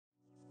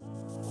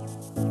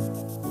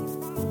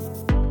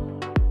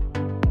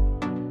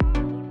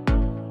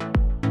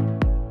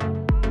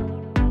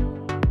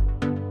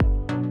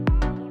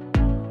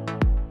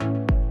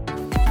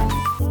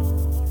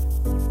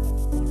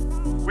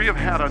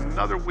had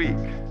another week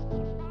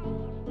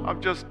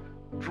of just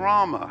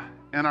drama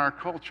in our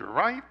culture,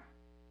 right?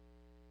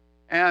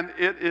 And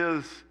it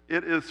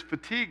is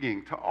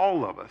fatiguing to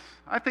all of us.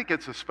 I think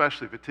it's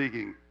especially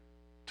fatiguing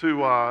to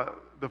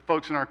the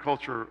folks in our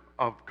culture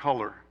of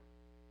color.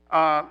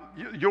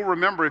 You'll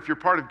remember, if you're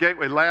part of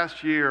Gateway,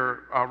 last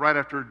year, right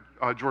after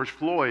George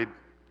Floyd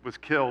was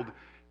killed,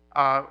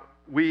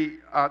 we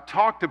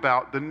talked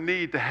about the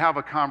need to have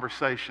a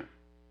conversation.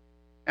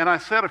 And I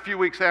said a few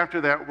weeks after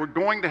that, we're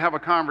going to have a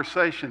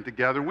conversation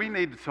together. We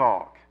need to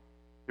talk.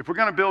 If we're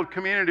going to build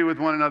community with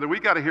one another, we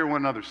got to hear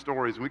one another's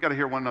stories, and we got to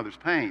hear one another's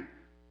pain.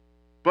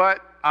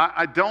 But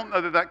I don't know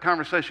that that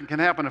conversation can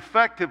happen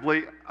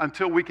effectively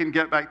until we can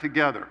get back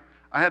together.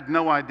 I had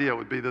no idea it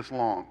would be this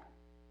long.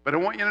 But I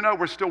want you to know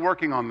we're still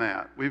working on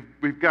that.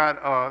 We've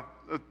got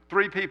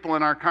 3 people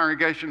in our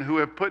congregation who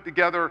have put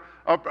together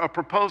a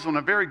proposal, and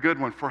a very good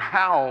one, for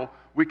how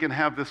we can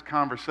have this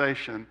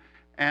conversation.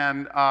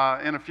 And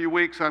in a few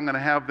weeks, I'm going to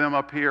have them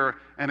up here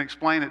and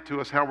explain it to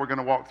us how we're going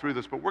to walk through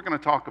this. But we're going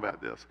to talk about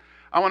this.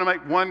 I want to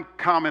make one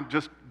comment,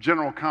 just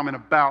general comment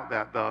about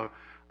that, though.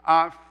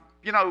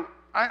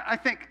 I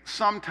think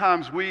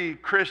sometimes we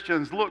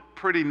Christians look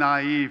pretty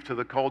naive to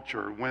the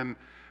culture when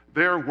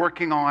they're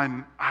working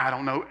on,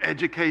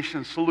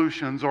 education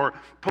solutions or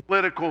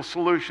political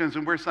solutions,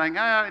 and we're saying,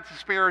 it's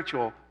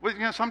spiritual.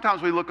 Well,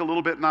 sometimes we look a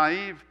little bit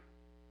naive.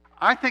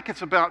 I think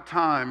it's about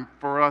time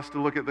for us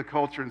to look at the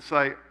culture and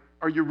say,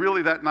 are you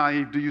really that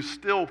naive? Do you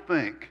still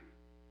think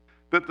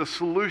that the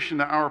solution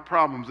to our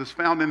problems is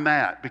found in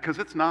that? Because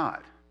it's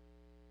not.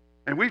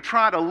 And we've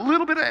tried a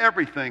little bit of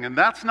everything, and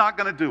that's not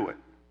going to do it.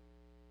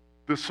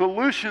 The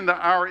solution to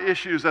our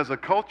issues as a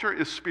culture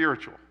is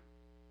spiritual.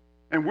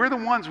 And we're the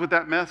ones with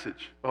that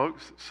message,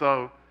 folks.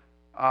 So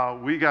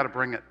we got to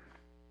bring it.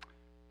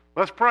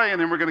 Let's pray,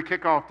 and then we're going to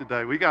kick off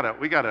today. We got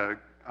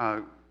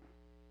a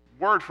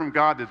word from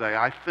God today,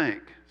 I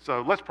think.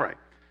 So let's pray.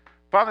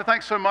 Father,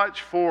 thanks so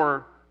much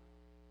for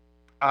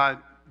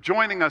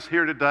joining us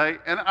here today.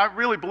 And I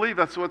really believe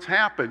that's what's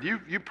happened.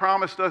 You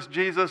promised us,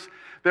 Jesus,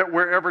 that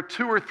wherever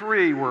 2 or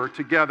 3 were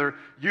together,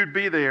 you'd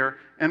be there.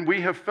 And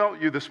we have felt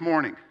you this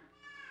morning.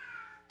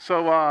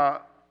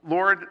 So,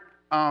 Lord,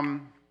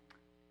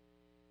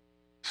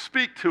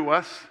 speak to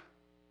us.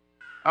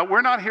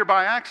 We're not here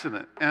by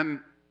accident, and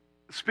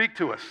speak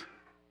to us.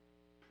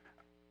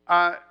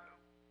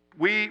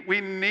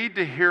 We need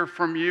to hear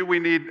from you. We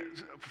need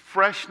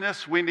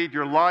freshness. We need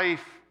your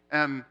life,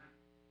 and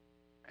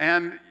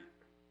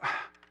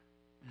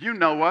you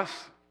know us.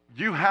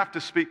 You have to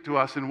speak to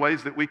us in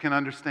ways that we can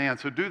understand.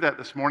 So do that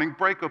this morning.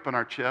 Break open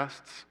our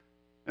chests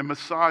and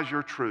massage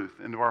your truth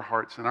into our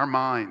hearts and our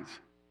minds.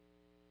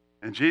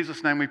 In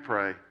Jesus' name we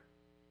pray.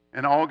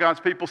 And all God's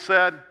people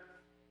said,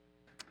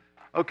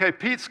 okay,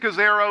 Pete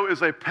Scazzero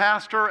is a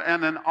pastor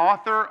and an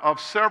author of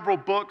several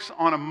books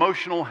on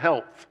emotional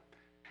health.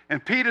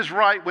 And Pete is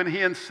right when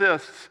he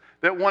insists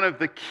that one of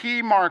the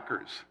key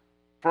markers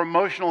for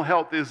emotional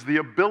health is the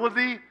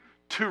ability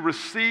to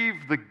receive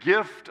the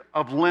gift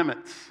of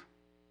limits.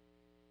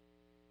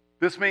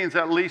 This means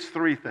at least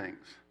 3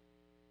 things.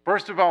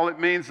 First of all, it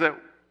means that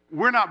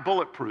we're not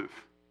bulletproof.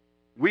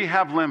 We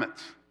have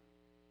limits.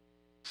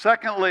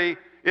 Secondly,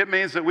 it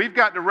means that we've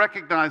got to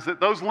recognize that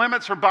those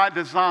limits are by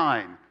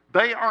design.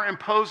 They are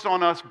imposed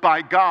on us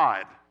by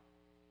God.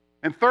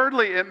 And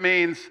thirdly, it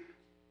means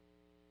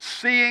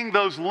seeing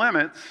those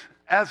limits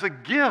as a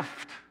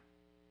gift.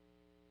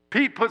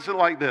 Pete puts it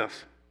like this.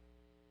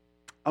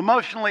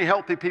 Emotionally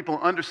healthy people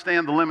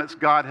understand the limits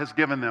God has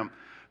given them.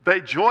 They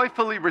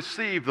joyfully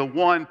receive the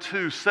 1,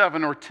 2,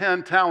 7, or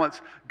 10 talents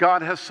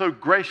God has so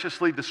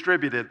graciously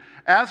distributed.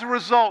 As a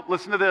result,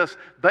 listen to this,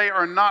 they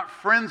are not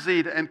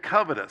frenzied and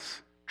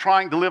covetous,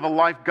 trying to live a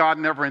life God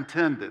never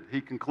intended.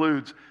 He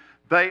concludes,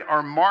 they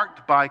are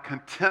marked by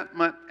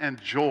contentment and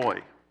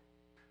joy.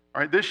 All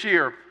right, this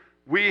year,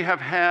 we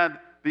have had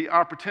the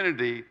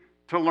opportunity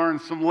to learn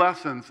some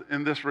lessons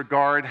in this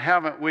regard,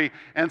 haven't we?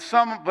 And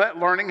some of that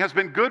learning has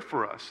been good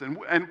for us.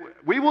 And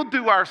we will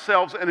do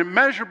ourselves an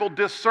immeasurable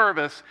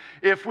disservice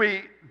if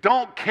we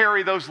don't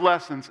carry those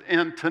lessons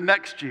into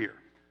next year.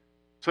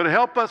 So to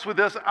help us with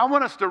this, I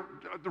want us to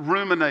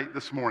ruminate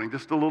this morning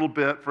just a little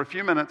bit for a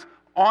few minutes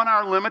on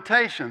our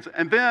limitations.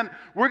 And then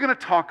we're going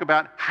to talk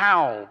about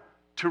how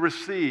to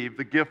receive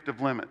the gift of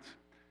limits.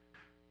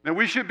 Now,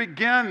 we should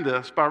begin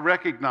this by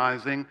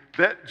recognizing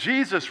that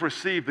Jesus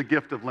received the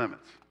gift of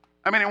limits.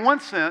 I mean, in one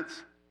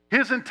sense,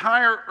 his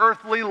entire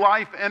earthly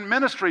life and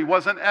ministry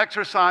was an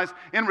exercise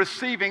in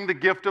receiving the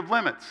gift of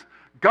limits.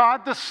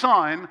 God the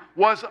Son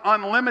was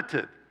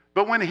unlimited,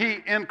 but when he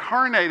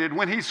incarnated,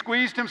 when he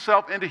squeezed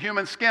himself into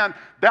human skin,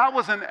 that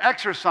was an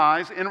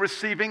exercise in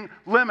receiving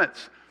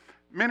limits.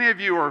 Many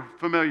of you are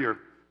familiar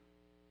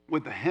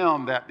with the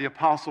hymn that the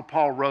Apostle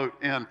Paul wrote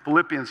in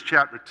Philippians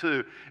chapter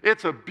 2.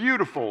 It's a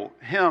beautiful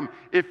hymn.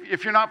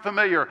 If you're not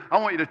familiar, I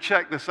want you to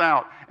check this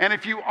out. And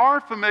if you are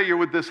familiar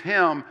with this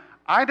hymn,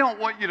 I don't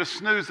want you to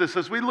snooze this.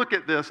 As we look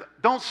at this,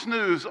 don't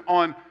snooze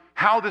on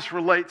how this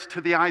relates to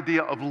the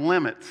idea of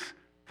limits.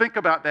 Think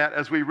about that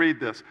as we read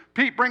this.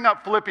 Pete, bring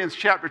up Philippians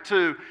chapter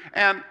 2.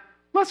 And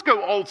let's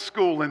go old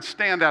school and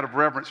stand out of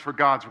reverence for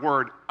God's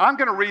word. I'm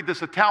going to read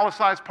this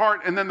italicized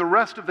part, and then the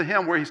rest of the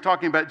hymn where he's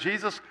talking about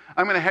Jesus,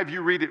 I'm going to have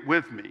you read it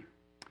with me.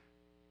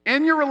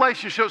 In your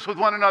relationships with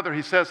one another,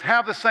 he says,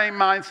 have the same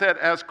mindset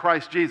as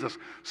Christ Jesus.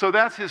 So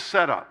that's his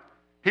setup.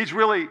 He's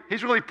really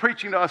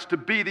preaching to us to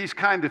be these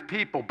kind of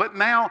people. But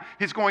now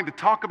he's going to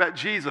talk about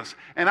Jesus.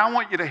 And I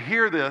want you to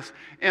hear this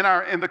in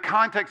the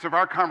context of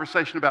our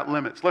conversation about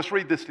limits. Let's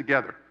read this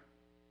together.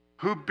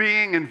 Who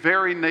being in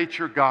very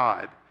nature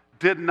God,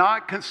 did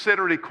not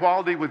consider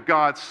equality with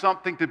God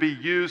something to be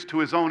used to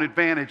his own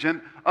advantage.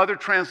 And other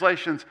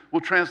translations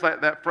will translate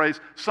that phrase,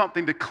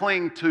 something to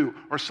cling to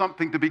or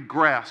something to be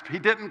grasped. He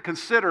didn't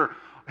consider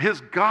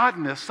his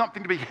godness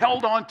something to be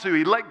held on to.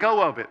 He let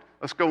go of it.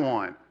 Let's go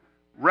on.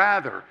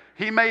 Rather,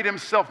 he made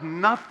himself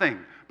nothing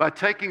by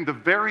taking the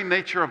very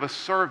nature of a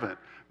servant,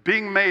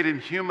 being made in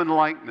human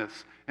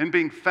likeness, and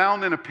being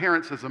found in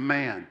appearance as a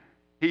man.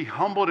 He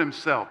humbled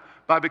himself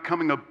by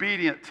becoming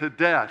obedient to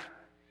death,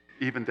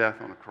 even death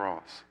on a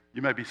cross.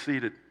 You may be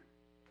seated.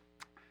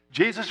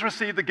 Jesus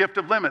received the gift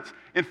of limits.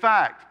 In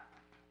fact,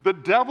 the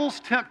devil's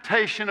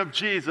temptation of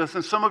Jesus,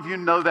 and some of you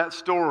know that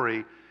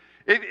story,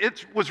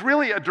 it was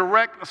really a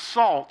direct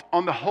assault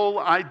on the whole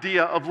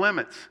idea of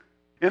limits.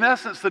 In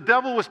essence, the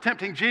devil was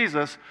tempting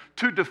Jesus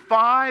to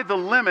defy the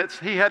limits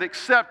he had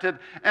accepted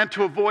and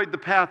to avoid the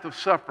path of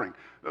suffering.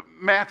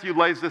 Matthew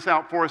lays this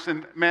out for us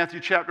in Matthew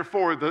chapter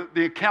 4.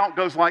 The account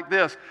goes like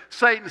this.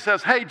 Satan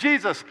says, hey,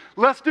 Jesus,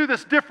 let's do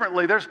this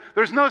differently.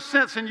 There's no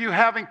sense in you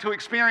having to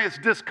experience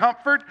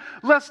discomfort.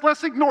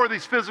 Let's ignore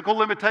these physical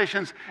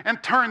limitations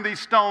and turn these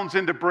stones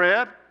into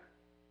bread.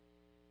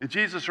 And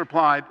Jesus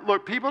replied,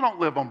 look, people don't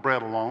live on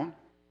bread alone.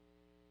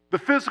 The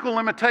physical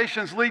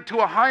limitations lead to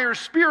a higher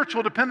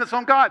spiritual dependence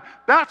on God.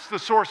 That's the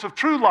source of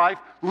true life.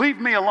 Leave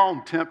me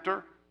alone,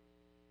 tempter.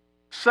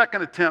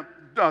 Second attempt,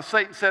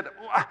 Satan said,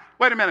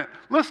 wait a minute.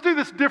 Let's do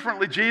this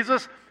differently,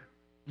 Jesus.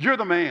 You're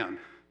the man.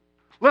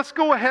 Let's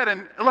go ahead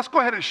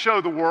and show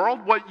the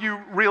world what you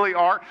really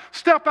are.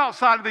 Step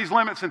outside of these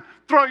limits and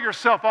throw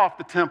yourself off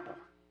the temple.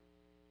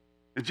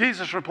 And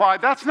Jesus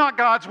replied, that's not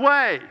God's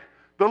way.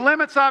 The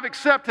limits I've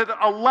accepted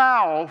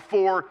allow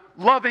for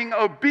loving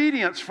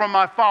obedience from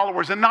my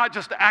followers and not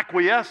just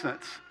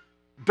acquiescence.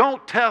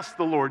 Don't test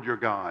the Lord your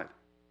God.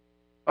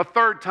 A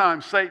third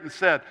time, Satan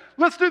said,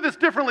 let's do this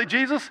differently,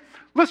 Jesus.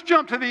 Let's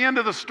jump to the end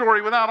of the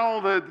story without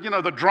all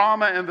the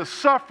drama and the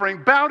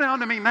suffering. Bow down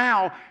to me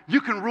now.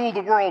 You can rule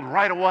the world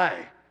right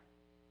away.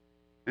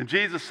 And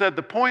Jesus said,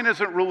 the point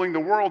isn't ruling the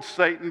world,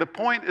 Satan. The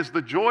point is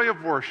the joy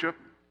of worship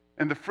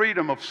and the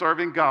freedom of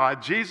serving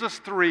God. Jesus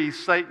 3,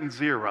 Satan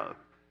 0.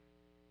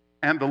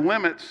 And the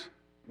limits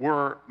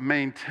were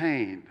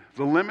maintained.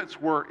 The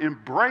limits were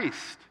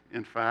embraced,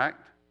 in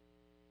fact.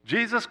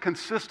 Jesus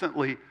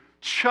consistently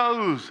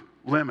chose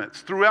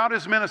limits throughout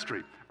his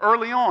ministry.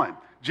 Early on,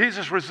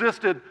 Jesus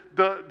resisted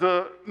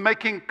the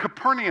making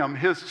Capernaum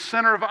his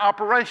center of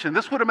operation.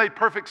 This would have made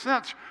perfect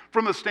sense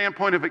from the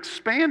standpoint of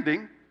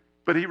expanding,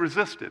 but he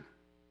resisted.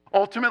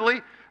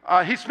 Ultimately,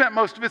 he spent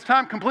most of his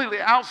time completely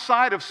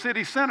outside of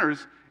city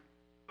centers,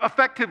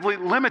 effectively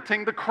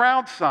limiting the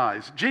crowd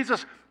size.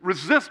 Jesus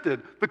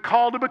resisted the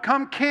call to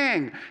become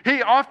king.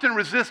 He often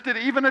resisted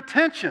even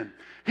attention.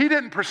 He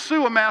didn't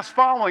pursue a mass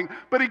following,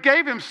 but he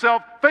gave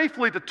himself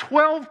faithfully to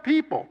 12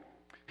 people.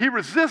 He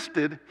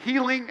resisted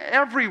healing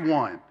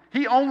everyone.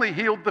 He only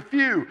healed the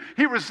few.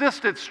 He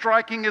resisted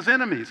striking his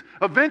enemies.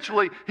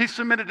 Eventually, he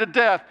submitted to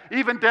death,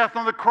 even death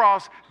on the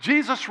cross.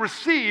 Jesus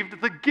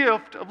received the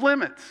gift of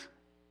limits.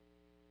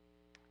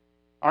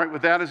 All right,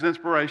 with that as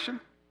inspiration,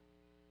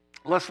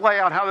 let's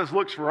lay out how this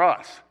looks for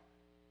us.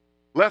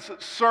 Let's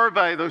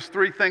survey those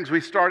three things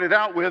we started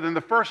out with. And the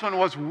first one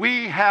was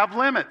we have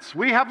limits.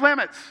 We have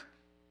limits.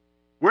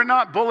 We're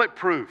not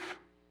bulletproof.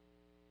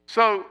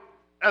 So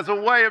as a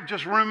way of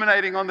just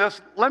ruminating on this,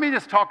 let me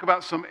just talk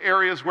about some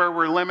areas where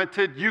we're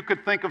limited. You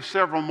could think of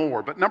several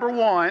more. But number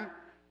one,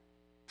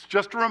 it's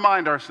just to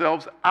remind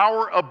ourselves,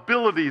 our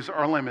abilities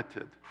are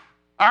limited.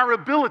 Our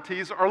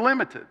abilities are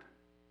limited.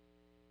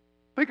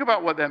 Think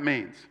about what that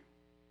means.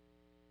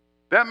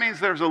 That means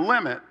there's a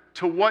limit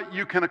to what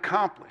you can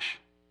accomplish.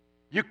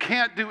 You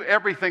can't do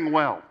everything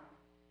well.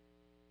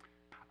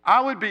 I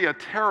would be a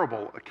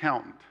terrible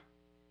accountant.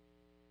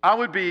 I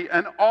would be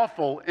an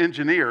awful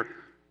engineer.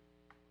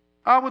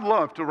 I would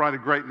love to write a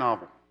great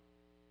novel.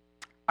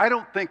 I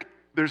don't think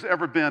there's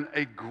ever been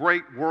a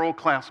great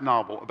world-class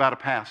novel about a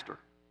pastor.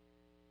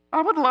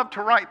 I would love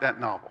to write that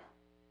novel.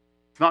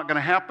 It's not going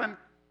to happen.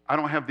 I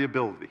don't have the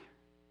ability.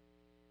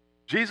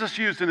 Jesus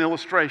used an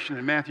illustration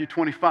in Matthew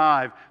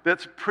 25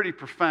 that's pretty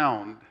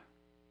profound.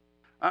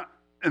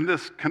 In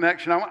this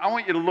connection, I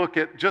want you to look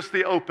at just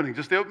the opening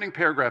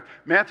paragraph.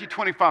 Matthew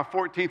 25,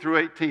 14 through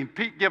 18.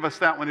 Pete, give us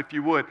that one if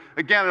you would.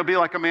 Again, it'll be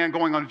like a man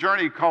going on a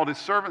journey. He called his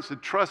servants and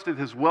trusted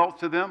his wealth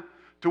to them.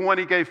 To one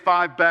he gave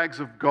 5 bags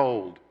of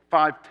gold,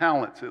 5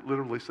 talents, it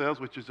literally says,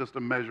 which is just a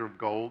measure of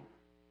gold.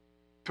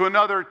 To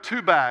another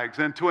 2 bags,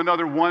 and to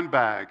another 1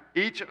 bag,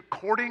 each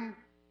according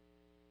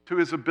to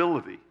his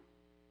ability.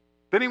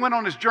 Then he went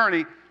on his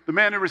journey. The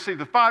man who received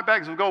the 5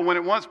 bags of gold went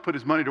at once, put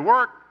his money to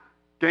work,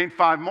 gained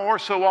 5 more.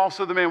 So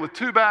also the man with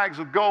 2 bags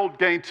of gold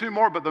gained 2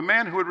 more. But the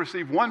man who had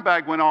received 1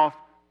 bag went off,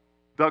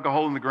 dug a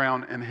hole in the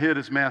ground, and hid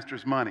his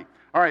master's money.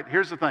 All right,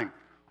 here's the thing.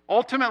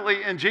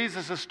 Ultimately, in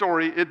Jesus'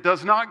 story, it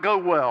does not go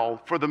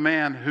well for the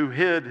man who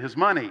hid his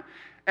money.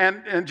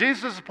 And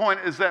Jesus' point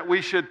is that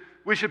we should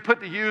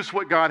put to use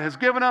what God has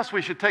given us.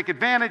 We should take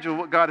advantage of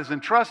what God has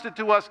entrusted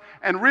to us.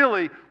 And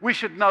really, we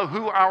should know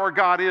who our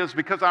God is,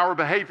 because our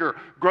behavior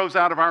grows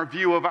out of our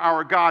view of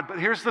our God. But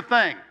here's the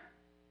thing.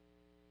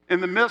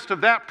 In the midst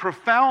of that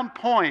profound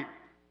point,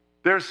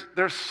 there's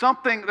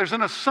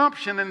an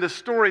assumption in this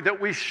story that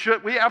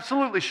we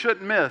absolutely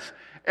shouldn't miss.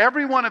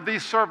 Every one of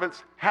these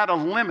servants had a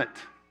limit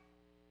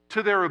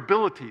to their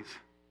abilities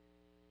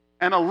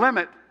and a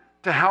limit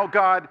to how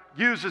God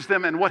uses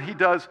them and what he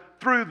does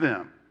through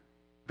them.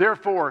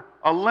 Therefore,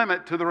 a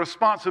limit to the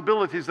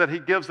responsibilities that he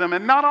gives them.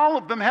 And not all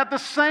of them had the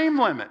same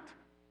limit.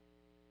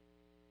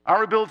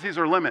 Our abilities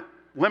are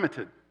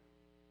limited.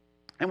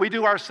 And we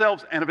do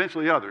ourselves, and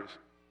eventually others,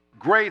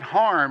 great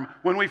harm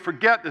when we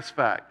forget this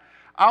fact.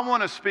 I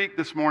want to speak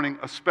this morning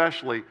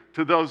especially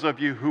to those of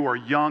you who are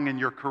young in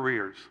your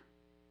careers.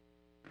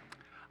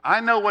 I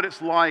know what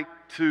it's like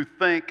to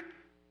think,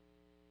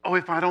 oh,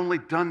 if I'd only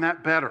done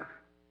that better.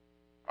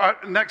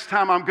 Next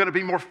time I'm going to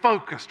be more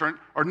focused,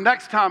 or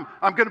next time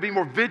I'm going to be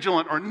more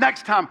vigilant, or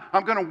next time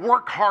I'm going to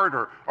work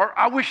harder, or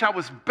I wish I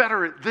was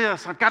better at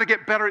this, I've got to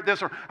get better at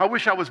this, or I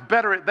wish I was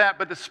better at that.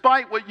 But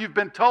despite what you've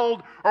been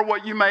told or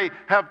what you may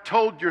have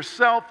told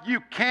yourself,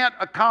 you can't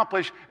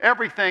accomplish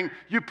everything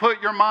you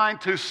put your mind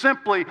to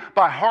simply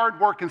by hard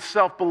work and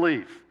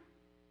self-belief.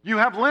 You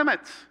have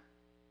limits,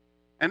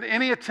 and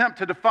any attempt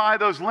to defy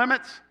those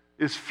limits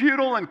is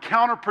futile and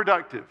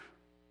counterproductive.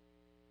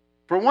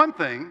 For one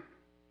thing,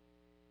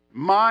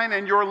 mine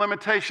and your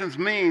limitations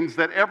means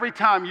that every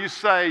time you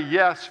say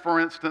yes, for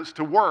instance,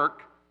 to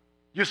work,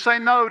 you say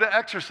no to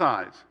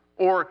exercise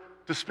or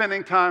to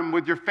spending time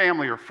with your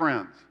family or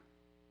friends.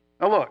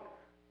 Now look,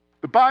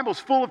 the Bible's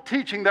full of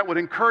teaching that would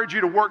encourage you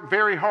to work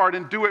very hard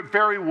and do it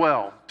very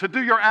well, to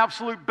do your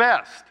absolute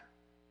best.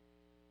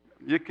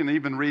 You can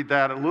even read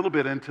that a little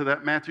bit into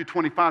that Matthew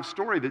 25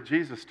 story that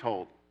Jesus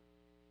told.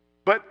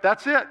 But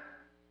that's it.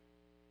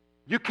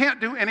 You can't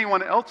do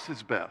anyone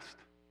else's best.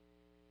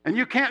 And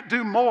you can't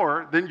do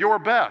more than your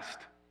best.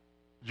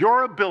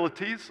 Your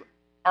abilities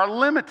are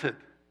limited.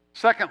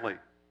 Secondly,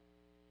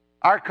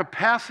 our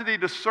capacity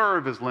to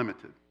serve is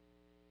limited.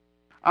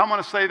 I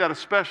want to say that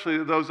especially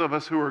to those of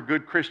us who are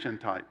good Christian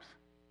types.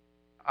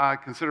 I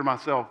consider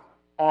myself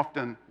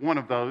often one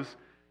of those.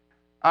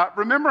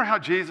 Remember how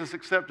Jesus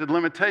accepted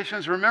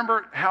limitations?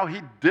 Remember how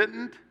he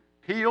didn't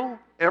heal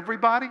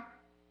everybody?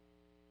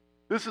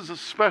 This is a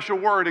special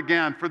word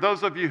again for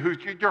those of you who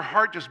your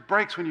heart just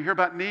breaks when you hear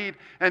about need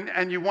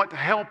and you want to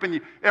help,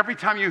 and every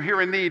time you hear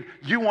a need,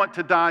 you want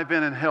to dive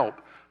in and help.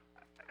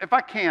 If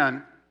I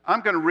can, I'm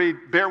going to read,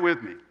 bear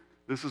with me.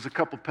 This is a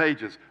couple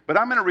pages, but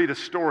I'm going to read a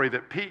story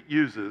that Pete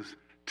uses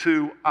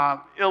to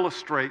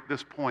illustrate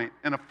this point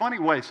in a funny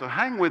way, so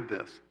hang with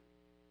this.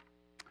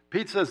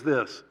 Pete says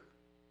this.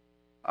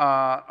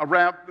 A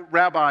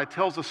rabbi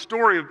tells a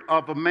story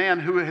of a man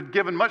who had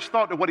given much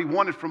thought to what he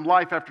wanted from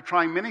life. After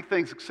trying many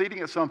things, succeeding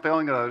at some,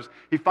 failing at others,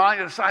 he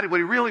finally decided what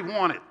he really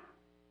wanted.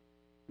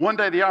 One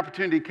day, the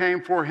opportunity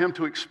came for him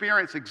to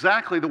experience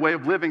exactly the way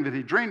of living that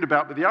he dreamed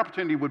about, but the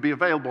opportunity would be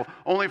available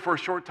only for a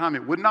short time.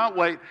 It would not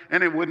wait,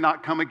 and it would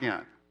not come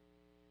again.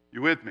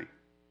 You with me?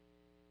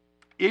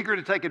 Eager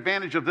to take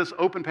advantage of this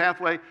open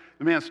pathway,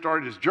 the man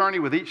started his journey.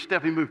 With each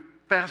step, he moved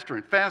faster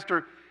and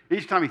faster.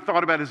 Each time he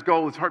thought about his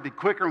goal, his heart beat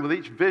quicker, and with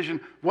each vision,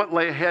 what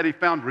lay ahead, he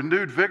found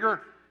renewed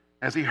vigor.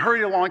 As he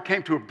hurried along, he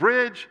came to a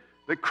bridge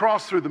that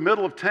crossed through the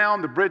middle of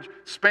town. The bridge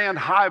spanned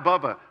high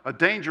above a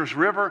dangerous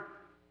river.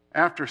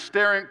 After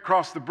staring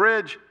across the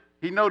bridge,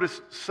 he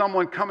noticed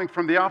someone coming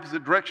from the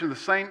opposite direction.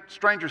 The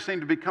stranger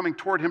seemed to be coming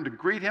toward him to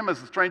greet him. As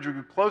the stranger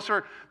grew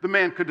closer, the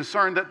man could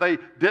discern that they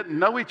didn't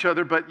know each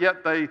other, but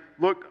yet they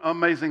looked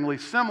amazingly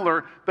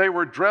similar. They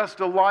were dressed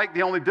alike.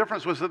 The only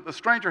difference was that the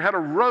stranger had a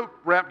rope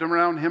wrapped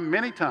around him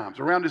many times,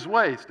 around his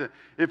waist.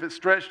 If it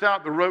stretched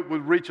out, the rope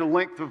would reach a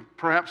length of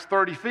perhaps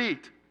 30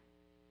 feet.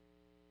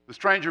 The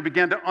stranger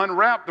began to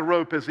unwrap the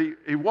rope as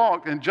he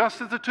walked, and just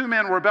as the two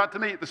men were about to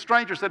meet, the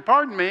stranger said,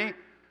 "Pardon me,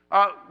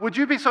 would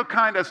you be so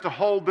kind as to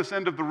hold this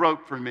end of the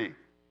rope for me?"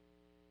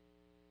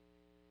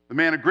 The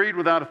man agreed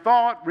without a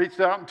thought, reached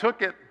out and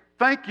took it.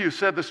 "Thank you,"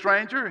 said the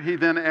stranger. He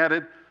then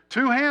added,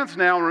 "2 hands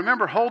now, and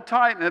remember, hold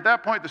tight." And at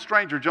that point, the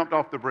stranger jumped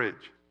off the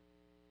bridge.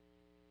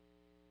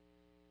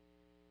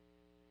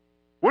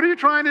 "What are you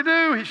trying to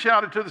do?" he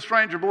shouted to the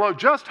stranger below.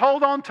 "Just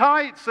hold on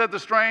tight," said the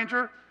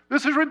stranger.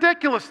 This is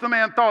ridiculous, the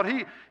man thought.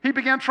 He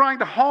began trying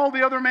to haul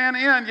the other man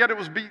in, yet it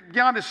was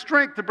beyond his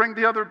strength to bring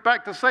the other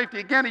back to safety.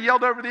 Again, he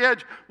yelled over the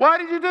edge, "Why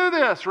did you do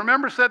this?"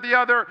 "Remember," said the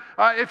other,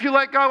 "if you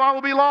let go, I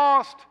will be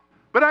lost."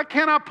 "But I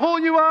cannot pull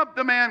you up,"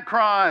 the man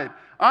cried.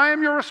 "I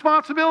am your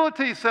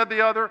responsibility," said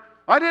the other.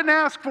 "I didn't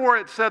ask for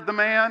it," said the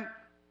man.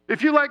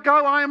 If you let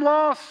go, I am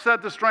lost,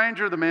 said the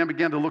stranger. The man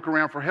began to look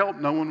around for help.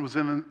 No one was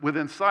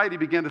within sight. He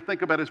began to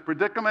think about his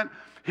predicament.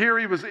 Here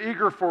he was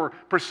eager for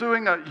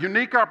pursuing a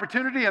unique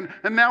opportunity, and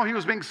now he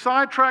was being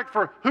sidetracked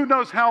for who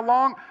knows how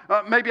long.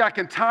 Maybe I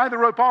can tie the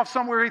rope off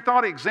somewhere, he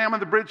thought. He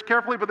examined the bridge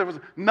carefully, but there was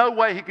no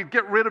way he could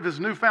get rid of his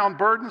newfound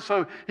burden,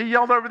 so he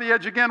yelled over the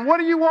edge again, "What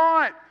do you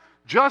want?"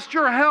 "Just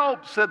your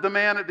help," said the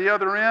man at the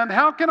other end.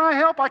 "How can I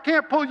help? I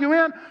can't pull you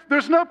in.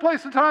 There's no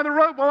place to tie the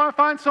rope while I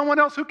find someone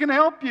else who can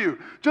help you."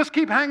 "Just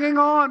keep hanging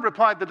on,"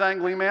 replied the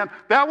dangling man.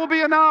 "That will be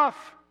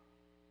enough."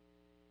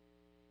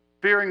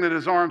 Fearing that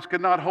his arms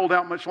could not hold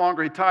out much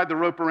longer, he tied the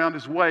rope around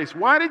his waist.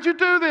 "Why did you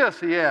do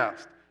this?" he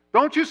asked.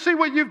 "Don't you see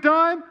what you've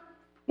done?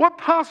 What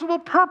possible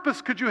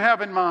purpose could you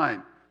have in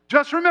mind?"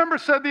 "Just remember,"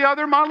 said the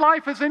other, "my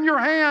life is in your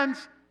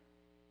hands."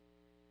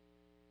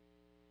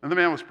 And the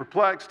man was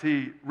perplexed.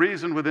 He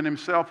reasoned within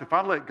himself, if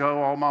I let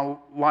go all my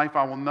life,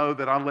 I will know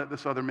that I let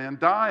this other man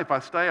die. If I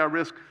stay, I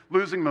risk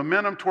losing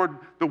momentum toward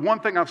the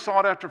one thing I've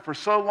sought after for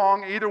so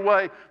long. Either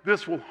way,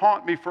 this will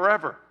haunt me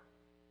forever.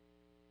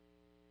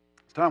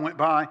 As time went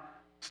by,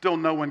 still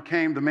no one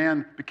came. The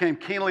man became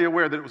keenly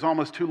aware that it was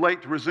almost too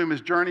late to resume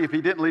his journey. If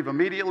he didn't leave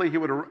immediately, he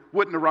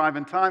wouldn't arrive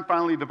in time.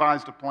 Finally, he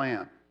devised a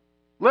plan.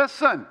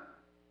 "Listen,"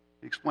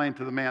 he explained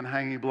to the man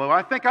hanging below,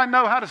 "I think I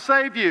know how to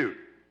save you."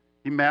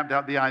 He mapped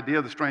out the idea.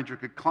 The stranger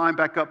could climb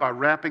back up by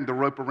wrapping the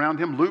rope around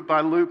him. Loop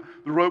by loop,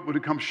 the rope would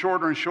become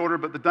shorter and shorter,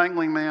 but the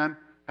dangling man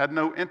had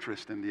no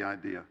interest in the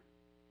idea.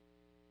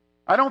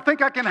 "I don't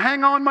think I can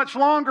hang on much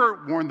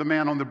longer," warned the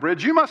man on the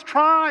bridge. "You must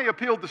try,"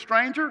 appealed the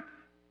stranger.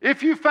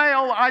 "If you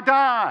fail, I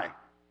die."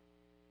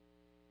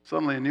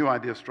 Suddenly, a new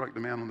idea struck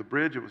the man on the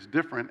bridge. It was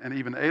different and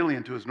even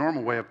alien to his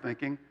normal way of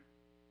thinking.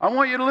 "I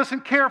want you to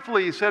listen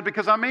carefully," he said,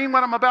 "because I mean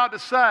what I'm about to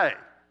say."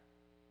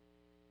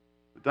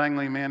 The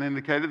dangling man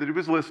indicated that he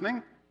was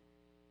listening.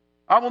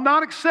 "I will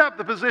not accept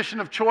the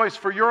position of choice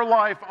for your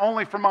life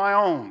only for my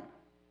own.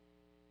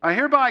 I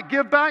hereby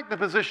give back the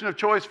position of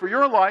choice for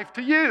your life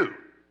to you."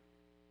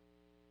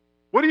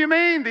 "What do you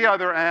mean?" the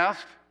other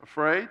asked,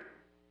 afraid.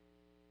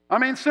 "I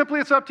mean,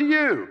 simply it's up to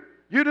you.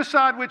 You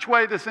decide which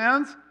way this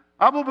ends.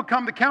 I will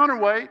become the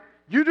counterweight.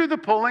 You do the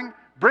pulling.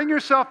 Bring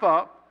yourself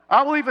up.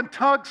 I will even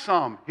tug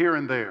some here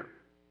and there."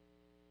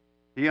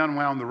 He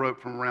unwound the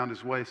rope from around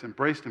his waist and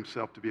braced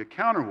himself to be a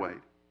counterweight.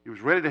 He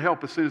was ready to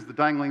help as soon as the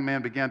dangling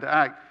man began to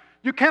act.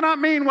 "You cannot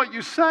mean what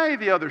you say,"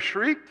 the other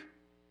shrieked.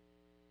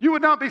 "You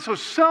would not be so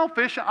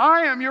selfish.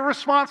 I am your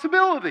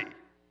responsibility.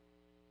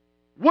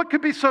 What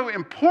could be so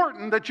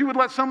important that you would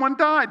let someone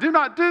die? Do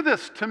not do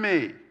this to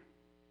me."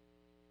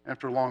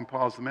 After a long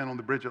pause, the man on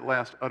the bridge at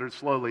last uttered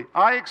slowly,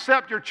 "I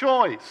accept your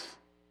choice."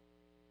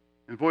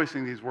 In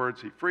voicing these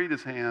words, he freed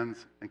his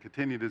hands and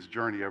continued his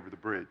journey over the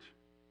bridge.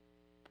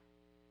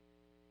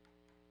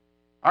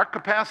 Our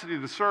capacity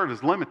to serve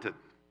is limited.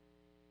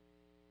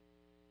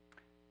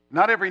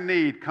 Not every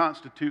need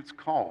constitutes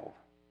call.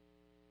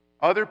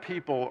 Other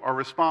people are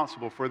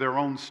responsible for their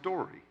own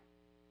story.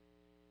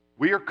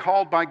 We are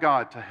called by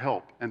God to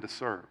help and to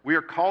serve. We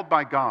are called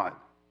by God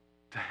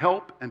to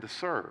help and to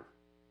serve.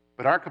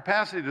 But our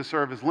capacity to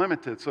serve is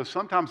limited, so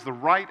sometimes the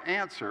right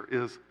answer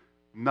is,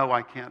 no,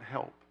 I can't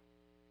help.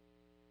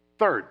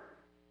 Third,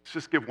 let's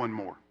just give one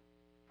more.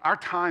 Our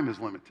time is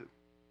limited.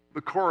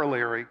 The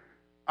corollary,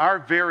 our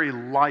very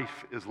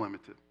life is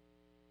limited.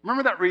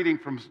 Remember that reading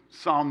from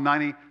Psalm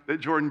 90 that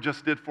Jordan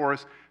just did for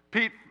us?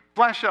 Pete,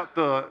 flash up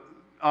the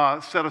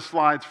set of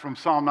slides from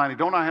Psalm 90.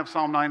 Don't I have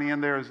Psalm 90 in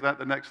there? Is that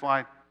the next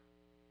slide?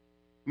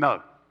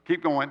 No.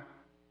 Keep going.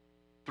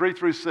 3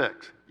 through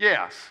 6.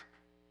 Yes.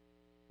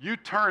 "You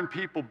turn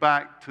people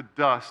back to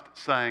dust,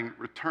 saying,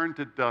 'Return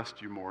to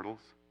dust, you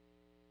mortals.'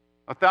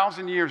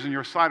 1,000 years in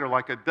your sight are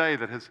like a day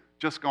that has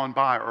just gone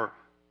by, or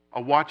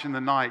a watch in the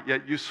night.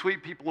 Yet you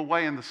sweep people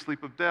away in the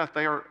sleep of death.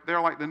 They are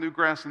like the new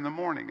grass in the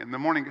morning. In the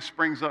morning it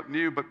springs up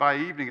new, but by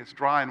evening it's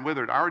dry and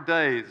withered. Our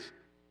days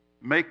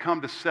may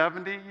come to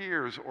 70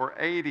 years or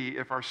 80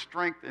 if our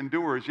strength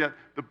endures, yet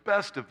the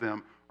best of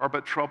them are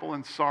but trouble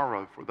and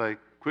sorrow, for they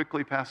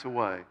quickly pass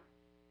away,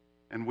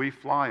 and we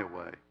fly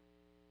away.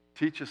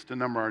 Teach us to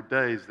number our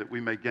days that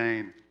we may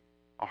gain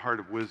a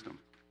heart of wisdom."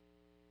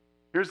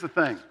 Here's the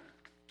thing.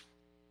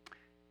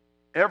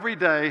 Every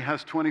day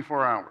has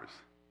 24 hours.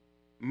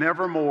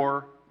 Never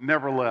more,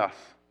 never less.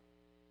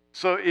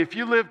 So if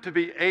you live to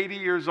be 80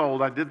 years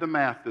old, I did the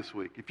math this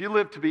week. If you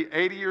live to be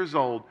 80 years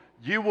old,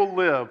 you will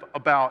live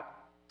about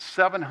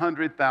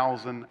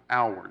 700,000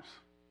 hours.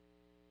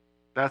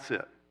 That's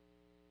it.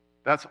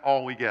 That's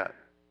all we get.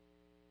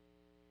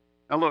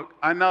 Now look,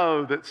 I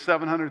know that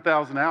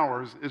 700,000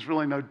 hours is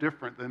really no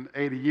different than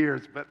 80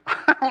 years, but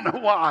I don't know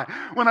why.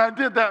 When I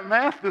did that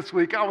math this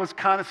week, I was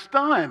kind of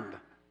stunned.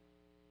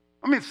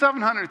 I mean,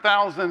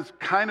 700,000 is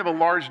kind of a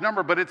large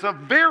number, but it's a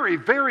very,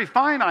 very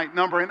finite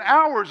number, and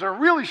hours are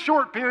really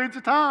short periods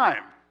of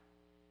time.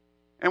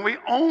 And we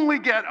only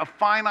get a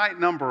finite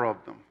number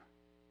of them.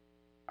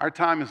 Our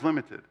time is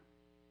limited.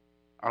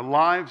 Our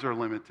lives are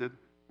limited.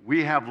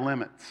 We have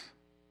limits.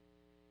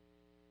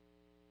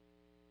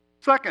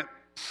 Second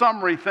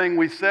summary thing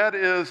we said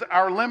is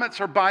our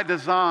limits are by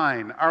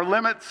design. Our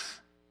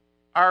limits,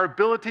 our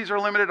abilities are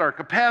limited, our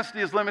capacity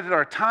is limited,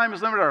 our time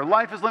is limited, our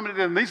life is limited,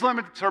 and these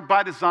limits are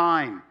by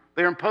design.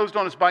 They are imposed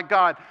on us by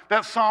God.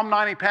 That Psalm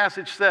 90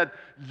 passage said,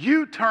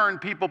 you turn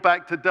people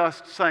back to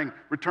dust, saying,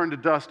 return to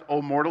dust,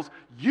 O mortals.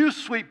 You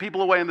sweep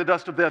people away in the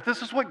dust of death.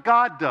 This is what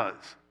God does.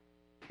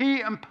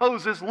 He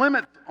imposes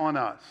limits on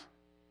us.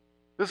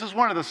 This is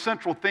one of the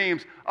central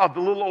themes of the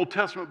little Old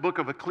Testament book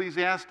of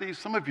Ecclesiastes.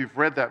 Some of you have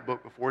read that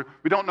book before.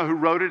 We don't know who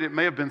wrote it. It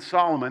may have been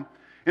Solomon.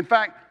 In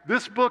fact,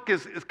 this book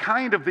is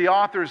kind of the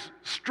author's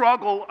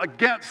struggle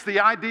against the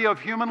idea of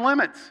human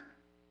limits.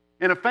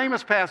 In a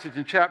famous passage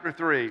in chapter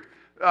 3,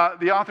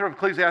 the author of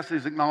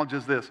Ecclesiastes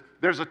acknowledges this.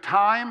 There's a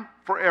time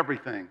for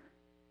everything,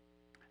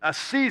 a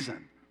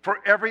season for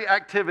every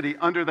activity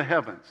under the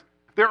heavens.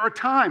 There are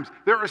times,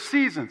 there are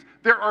seasons,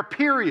 there are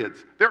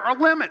periods, there are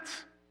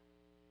limits.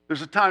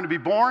 There's a time to be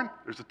born,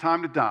 there's a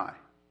time to die.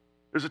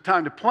 There's a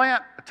time to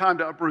plant, a time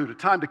to uproot, a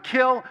time to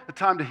kill, a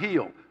time to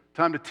heal, a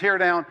time to tear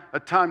down, a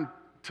time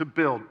to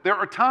build. There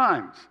are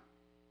times,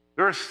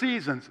 there are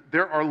seasons,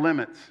 there are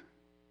limits.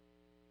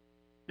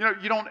 You know,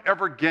 you don't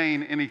ever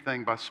gain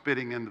anything by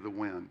spitting into the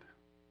wind.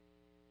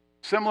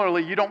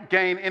 Similarly, you don't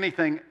gain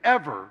anything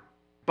ever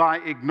by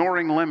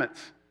ignoring limits.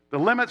 The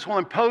limits will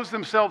impose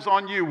themselves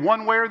on you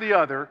one way or the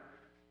other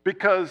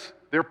because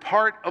they're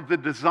part of the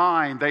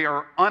design. They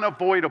are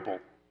unavoidable.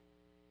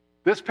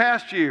 This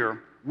past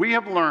year, we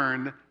have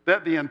learned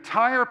that the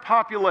entire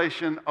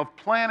population of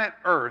planet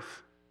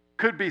Earth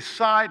could be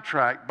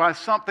sidetracked by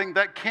something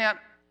that can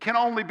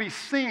only be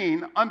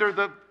seen under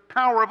the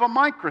power of a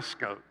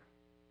microscope.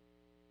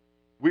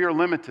 We are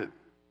limited,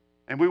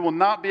 and we will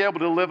not be able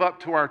to live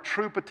up to our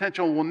true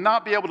potential. We will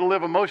not be able to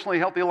live emotionally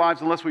healthy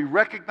lives unless we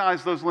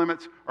recognize those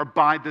limits are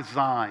by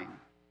design,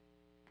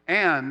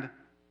 and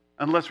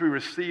unless we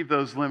receive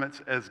those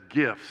limits as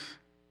gifts.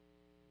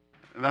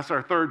 And that's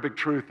our third big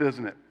truth,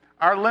 isn't it?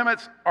 Our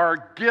limits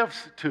are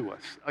gifts to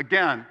us.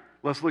 Again,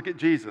 let's look at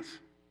Jesus.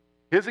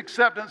 His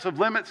acceptance of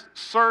limits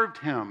served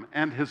him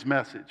and his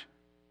message.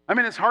 I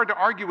mean, it's hard to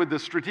argue with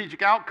this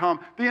strategic outcome.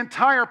 The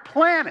entire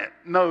planet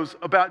knows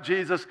about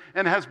Jesus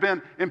and has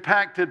been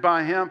impacted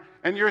by him.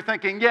 And you're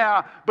thinking,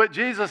 yeah, but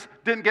Jesus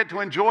didn't get to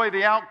enjoy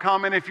the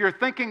outcome. And if you're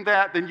thinking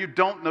that, then you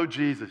don't know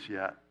Jesus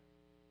yet.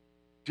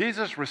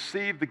 Jesus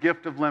received the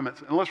gift of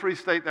limits. And let's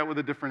restate that with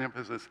a different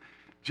emphasis.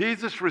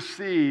 Jesus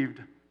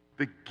received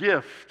the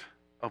gift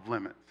of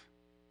limits.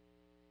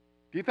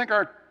 Do you think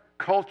our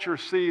culture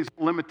sees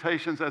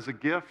limitations as a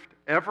gift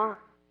ever?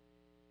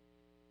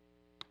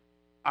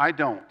 I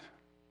don't.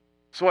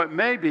 So it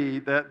may be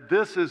that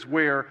this is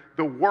where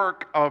the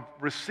work of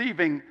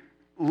receiving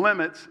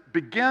limits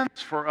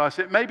begins for us.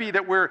 It may be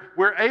that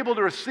we're able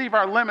to receive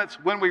our limits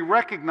when we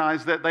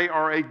recognize that they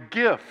are a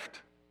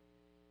gift.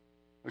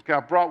 Okay,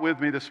 I brought with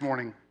me this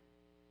morning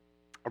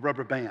a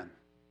rubber band.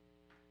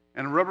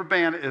 And a rubber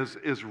band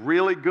is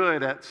really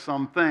good at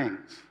some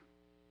things,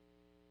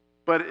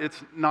 but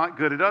it's not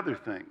good at other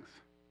things.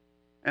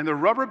 And the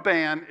rubber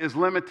band is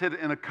limited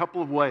in a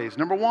couple of ways.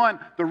 Number one,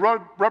 the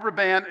rubber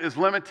band is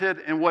limited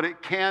in what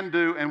it can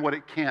do and what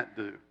it can't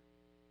do.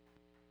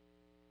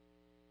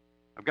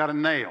 I've got a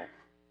nail.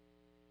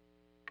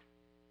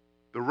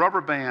 The rubber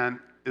band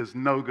is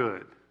no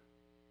good.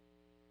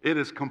 It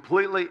is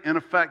completely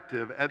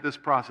ineffective at this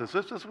process.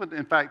 This would,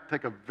 in fact,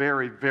 take a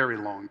very, very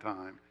long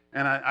time.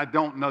 And I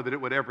don't know that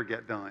it would ever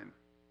get done.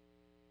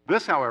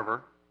 This,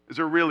 however, is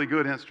a really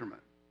good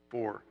instrument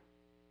for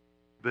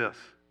this.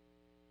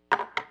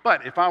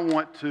 But if I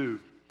want to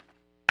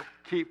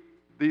keep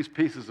these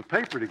pieces of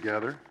paper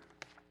together,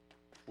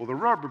 well, the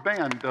rubber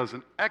band does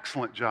an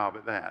excellent job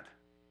at that.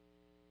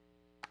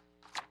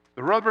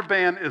 The rubber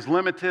band is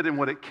limited in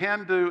what it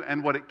can do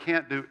and what it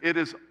can't do. It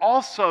is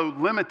also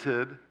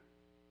limited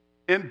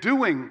in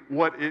doing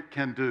what it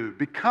can do,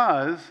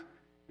 because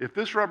if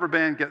this rubber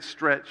band gets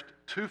stretched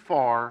too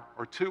far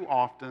or too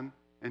often,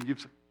 and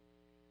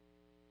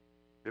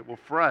it will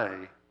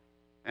fray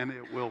and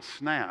it will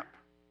snap.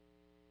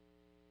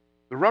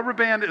 The rubber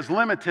band is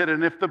limited,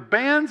 and if the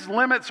band's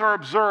limits are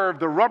observed,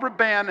 the rubber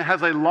band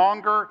has a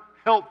longer,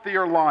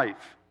 healthier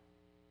life.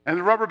 And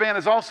the rubber band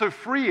is also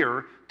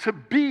freer to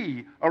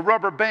be a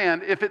rubber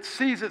band if it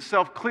sees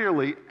itself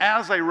clearly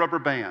as a rubber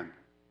band.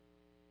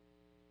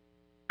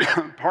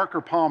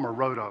 Parker Palmer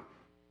wrote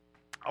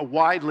a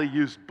widely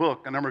used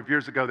book a number of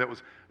years ago that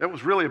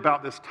was really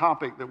about this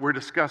topic that we're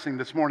discussing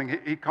this morning.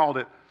 He called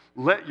it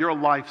Let Your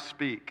Life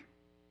Speak.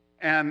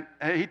 And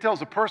he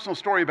tells a personal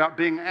story about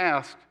being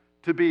asked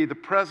to be the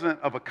president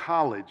of a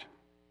college.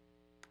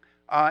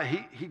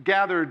 He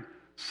gathered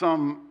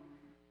some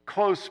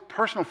close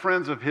personal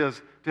friends of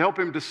his to help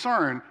him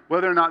discern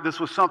whether or not this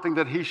was something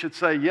that he should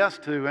say yes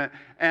to.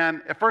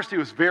 And at first he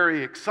was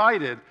very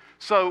excited.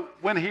 So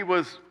when he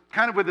was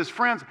kind of with his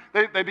friends,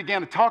 they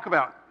began to talk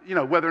about,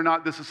 whether or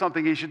not this is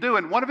something he should do.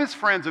 And one of his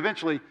friends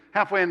eventually,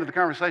 halfway into the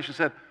conversation,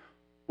 said,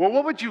 well,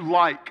 what would you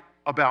like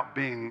about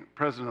being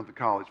president of the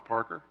college,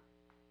 Parker?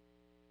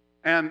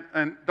 And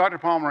Dr.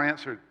 Palmer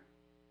answered,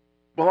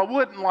 well, I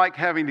wouldn't like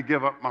having to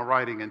give up my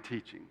writing and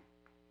teaching.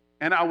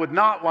 And I would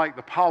not like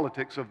the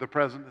politics of the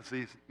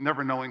presidency,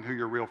 never knowing who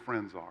your real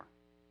friends are.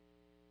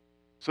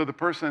 So the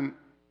person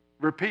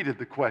repeated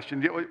the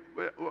question,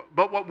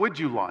 but what would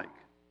you like?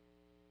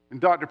 And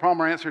Dr.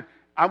 Palmer answered,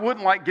 I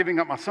wouldn't like giving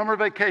up my summer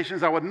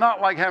vacations. I would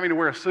not like having to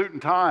wear a suit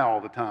and tie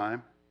all the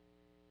time.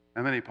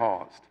 And then he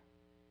paused.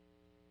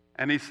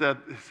 And he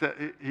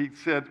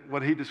said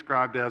what he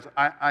described as,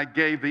 I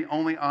gave the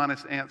only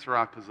honest answer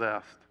I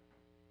possessed.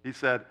 He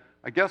said,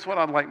 I guess what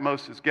I'd like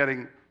most is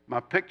getting my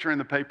picture in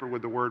the paper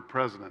with the word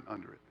president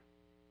under it.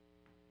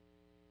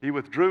 He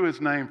withdrew his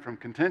name from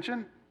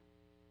contention.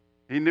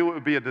 He knew it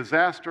would be a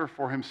disaster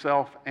for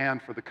himself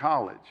and for the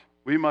college.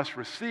 We must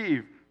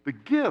receive the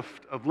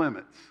gift of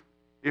limits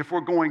if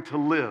we're going to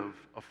live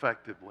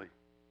effectively.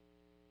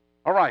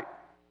 All right,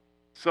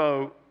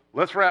 so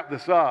let's wrap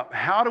this up.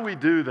 How do we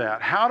do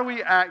that? How do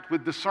we act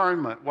with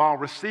discernment while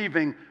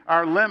receiving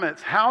our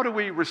limits? How do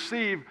we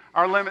receive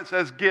our limits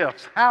as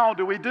gifts? How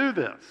do we do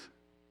this?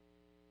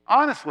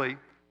 Honestly,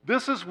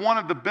 this is one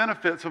of the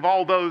benefits of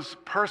all those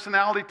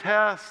personality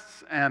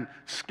tests and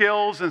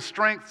skills and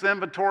strengths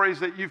inventories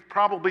that you've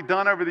probably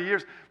done over the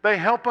years. They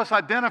help us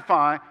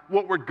identify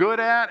what we're good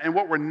at and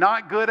what we're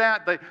not good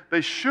at.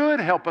 They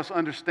should help us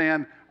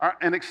understand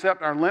and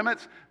accept our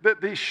limits.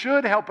 They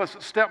should help us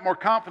step more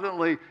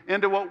confidently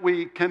into what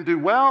we can do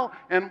well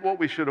and what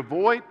we should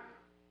avoid.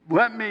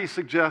 Let me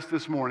suggest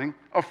this morning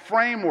a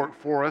framework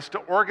for us to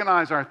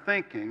organize our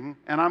thinking,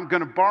 and I'm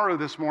going to borrow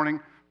this morning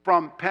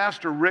from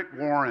Pastor Rick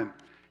Warren.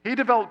 He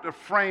developed a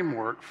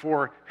framework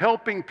for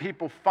helping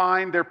people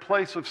find their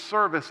place of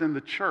service in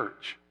the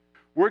church.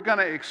 We're going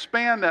to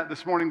expand that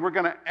this morning. We're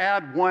going to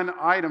add one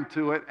item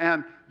to it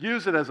and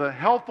use it as a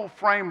helpful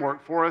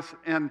framework for us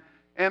in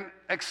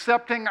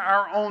accepting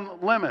our own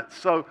limits.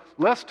 So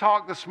let's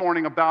talk this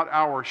morning about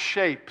our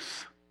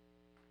shapes.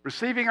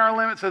 Receiving our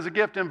limits as a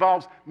gift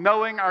involves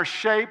knowing our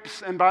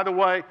shapes. And by the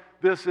way,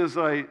 this is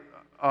a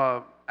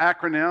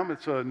acronym.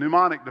 It's a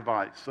mnemonic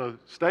device. So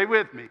stay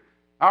with me.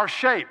 Our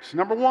shapes.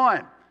 Number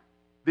one,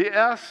 the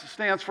S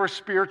stands for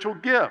spiritual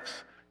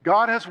gifts.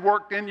 God has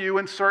worked in you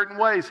in certain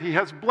ways. He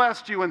has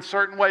blessed you in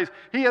certain ways.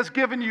 He has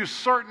given you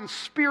certain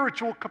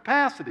spiritual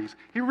capacities.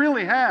 He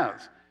really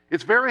has.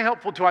 It's very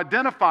helpful to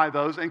identify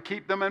those and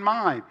keep them in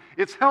mind.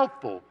 It's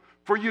helpful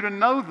for you to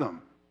know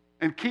them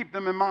and keep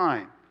them in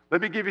mind.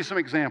 Let me give you some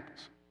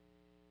examples.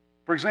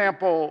 For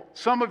example,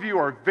 some of you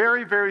are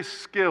very, very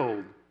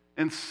skilled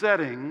in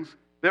settings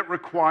that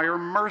require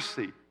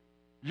mercy.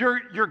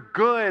 You're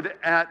good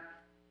at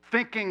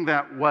thinking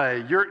that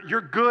way.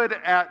 You're good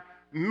at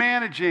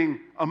managing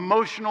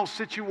emotional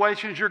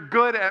situations. You're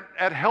good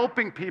at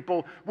helping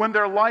people when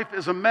their life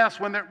is a mess,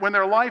 when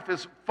their life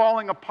is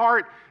falling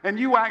apart, and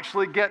you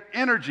actually get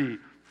energy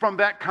from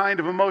that kind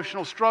of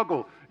emotional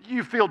struggle.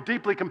 You feel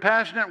deeply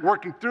compassionate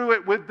working through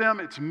it with them.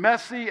 It's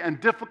messy and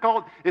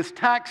difficult. It's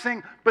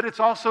taxing, but it's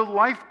also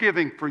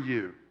life-giving for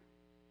you.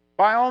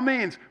 By all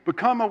means,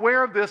 become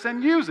aware of this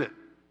and use it.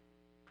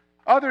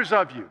 Others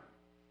of you,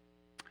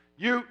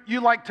 you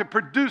like to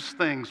produce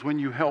things when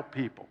you help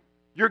people.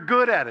 You're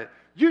good at it.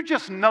 You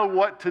just know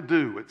what to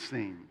do, it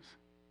seems.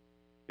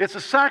 It's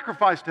a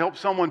sacrifice to help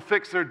someone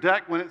fix their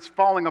deck when it's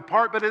falling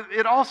apart, but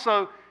it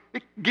also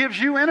gives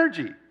you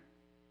energy.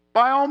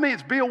 By all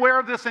means, be aware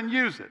of this and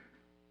use it.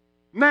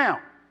 Now,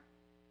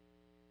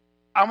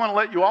 I want to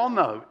let you all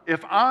know,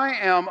 if I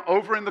am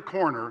over in the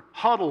corner,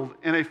 huddled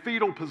in a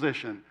fetal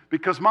position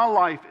because my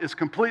life is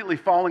completely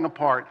falling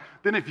apart,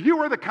 then if you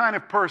are the kind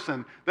of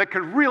person that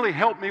could really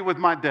help me with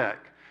my deck,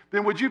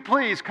 then would you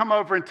please come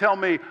over and tell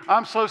me,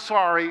 I'm so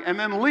sorry, and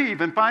then leave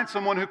and find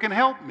someone who can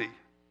help me.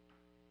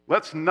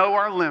 Let's know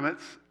our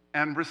limits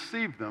and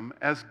receive them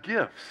as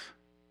gifts.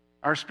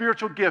 Our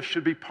spiritual gifts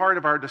should be part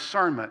of our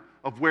discernment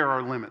of where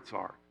our limits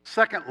are.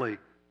 Secondly,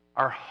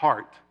 our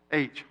heart.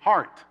 H,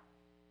 heart.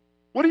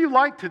 What do you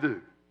like to do?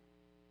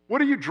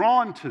 What are you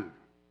drawn to?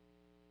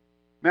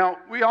 Now,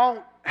 we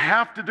all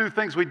have to do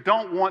things we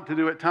don't want to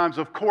do at times,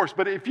 of course,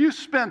 but if you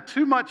spend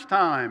too much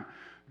time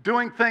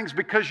doing things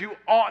because you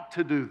ought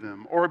to do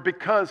them, or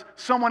because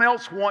someone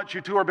else wants you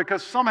to, or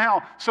because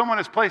somehow someone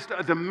has placed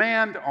a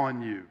demand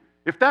on you,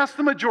 if that's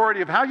the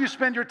majority of how you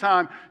spend your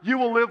time, you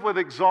will live with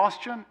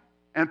exhaustion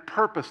and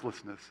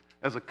purposelessness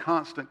as a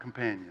constant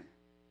companion.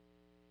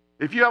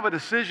 If you have a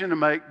decision to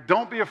make,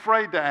 don't be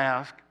afraid to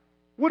ask,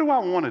 what do I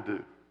want to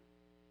do?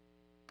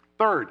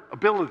 Third,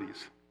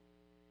 abilities.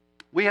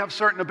 We have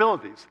certain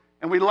abilities,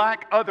 and we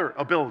lack other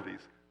abilities.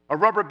 A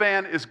rubber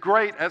band is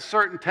great at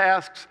certain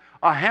tasks.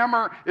 A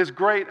hammer is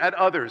great at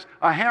others.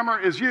 A hammer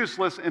is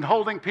useless in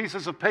holding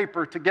pieces of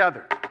paper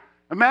together.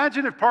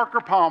 Imagine if Parker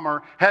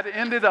Palmer had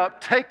ended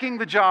up taking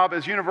the job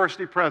as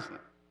university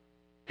president.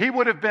 He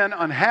would have been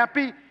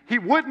unhappy, he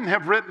wouldn't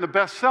have written the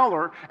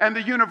bestseller, and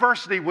the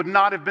university would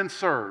not have been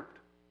served.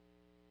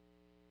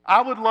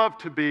 I would love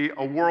to be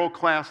a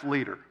world-class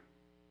leader.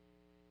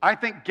 I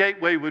think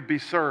Gateway would be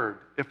served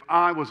if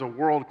I was a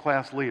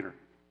world-class leader,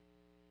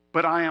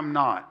 but I am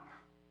not.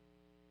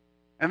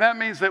 And that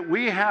means that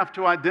we have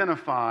to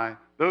identify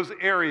those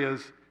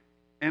areas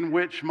in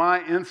which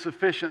my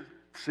insufficient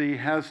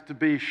has to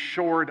be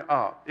shored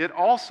up. It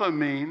also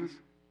means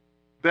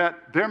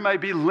that there may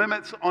be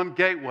limits on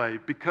Gateway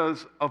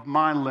because of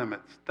my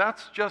limits.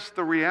 That's just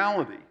the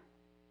reality.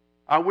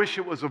 I wish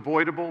it was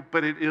avoidable,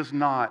 but it is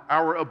not.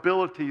 Our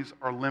abilities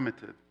are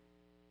limited.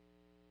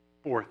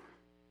 Fourth,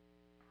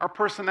 our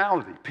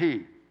personality,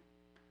 P.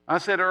 I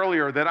said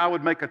earlier that I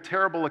would make a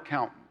terrible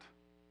accountant.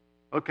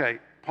 Okay,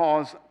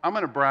 pause. I'm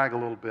going to brag a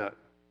little bit.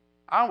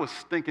 I was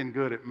stinking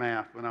good at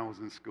math when I was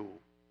in school.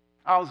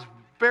 I was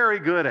very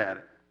good at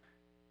it.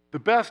 The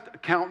best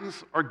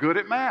accountants are good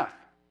at math.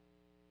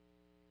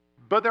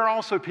 But there are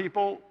also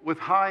people with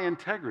high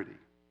integrity.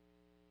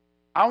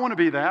 I want to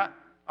be that.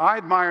 I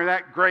admire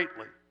that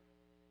greatly.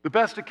 The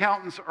best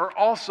accountants are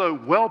also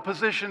well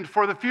positioned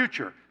for the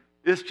future.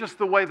 It's just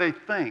the way they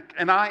think,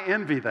 and I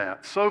envy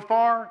that. So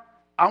far,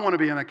 I want to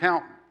be an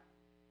accountant.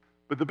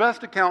 But the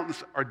best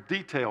accountants are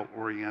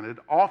detail-oriented,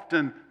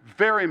 often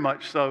very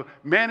much so.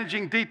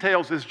 Managing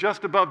details is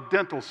just above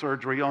dental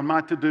surgery on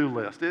my to-do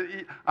list.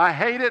 I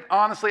hate it,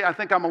 honestly. I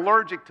think I'm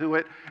allergic to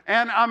it,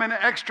 and I'm an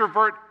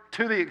extrovert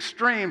to the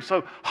extreme,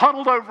 so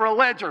huddled over a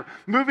ledger,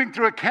 moving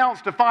through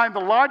accounts to find the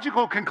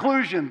logical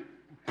conclusion.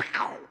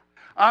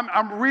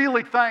 I'm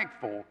really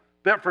thankful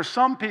that for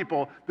some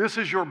people, this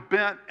is your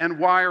bent and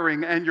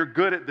wiring, and you're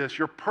good at this.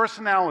 Your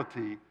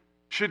personality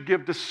should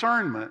give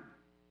discernment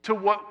to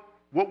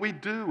what we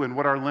do and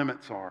what our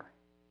limits are.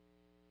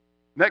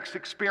 Next,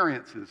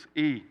 experiences,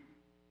 E.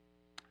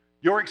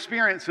 Your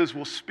experiences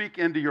will speak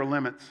into your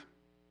limits.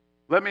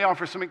 Let me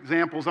offer some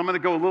examples. I'm going to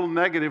go a little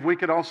negative. We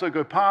could also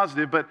go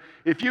positive, but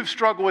if you've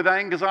struggled with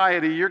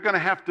anxiety, you're going to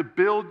have to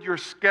build your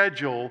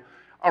schedule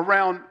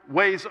around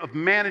ways of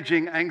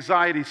managing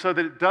anxiety so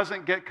that it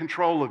doesn't get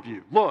control of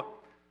you. Look,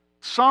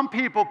 some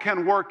people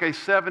can work a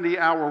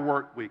 70-hour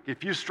work week.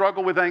 If you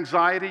struggle with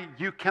anxiety,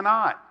 you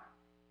cannot.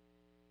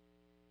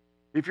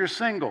 If you're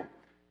single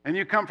and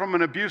you come from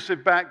an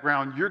abusive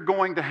background, you're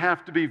going to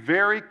have to be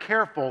very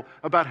careful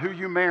about who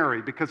you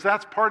marry because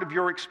that's part of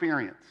your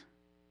experience.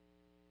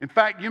 In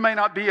fact, you may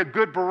not be a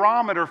good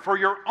barometer for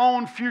your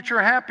own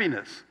future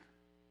happiness.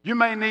 You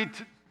may need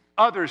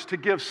others to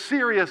give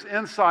serious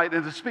insight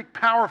and to speak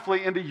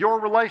powerfully into your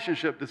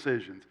relationship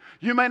decisions.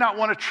 You may not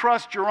want to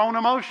trust your own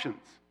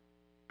emotions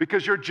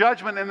because your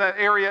judgment in that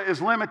area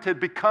is limited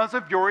because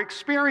of your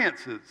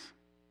experiences.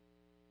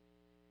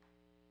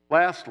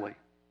 Lastly,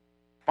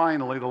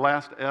 finally, the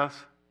last S,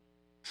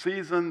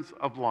 seasons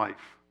of life.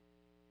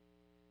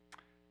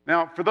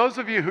 Now, for those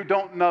of you who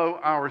don't know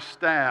our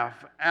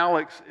staff,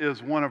 Alex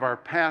is one of our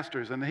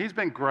pastors, and he's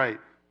been great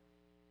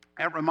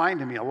at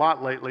reminding me a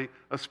lot lately,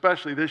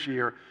 especially this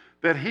year,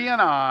 that he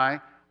and I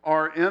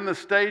are in the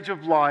stage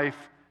of life,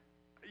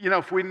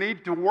 if we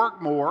need to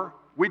work more,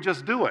 we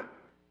just do it.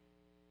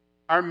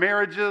 Our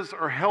marriages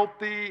are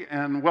healthy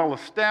and well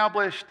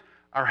established.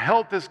 Our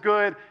health is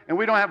good, and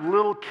we don't have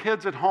little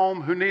kids at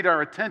home who need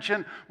our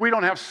attention. We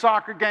don't have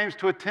soccer games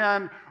to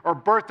attend or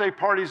birthday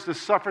parties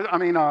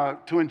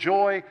to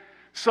enjoy.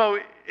 So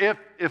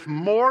if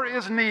more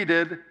is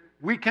needed,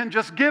 we can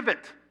just give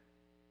it.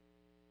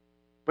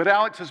 But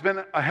Alex has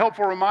been a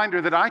helpful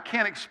reminder that I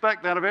can't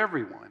expect that of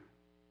everyone.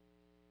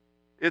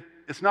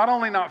 It's not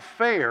only not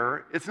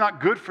fair, it's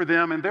not good for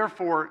them, and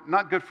therefore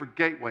not good for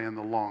Gateway in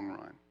the long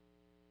run.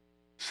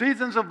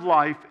 Seasons of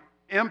life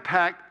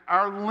impact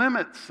our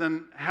limits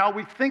and how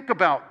we think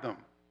about them.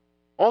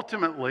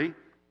 Ultimately,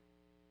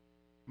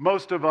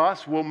 most of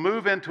us will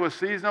move into a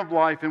season of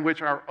life in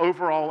which our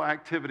overall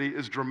activity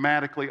is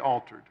dramatically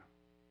altered.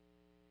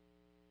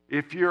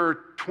 If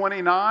you're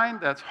 29,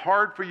 that's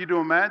hard for you to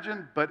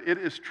imagine, but it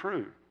is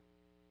true.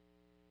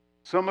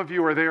 Some of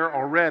you are there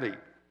already.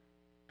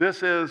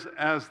 This is,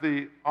 as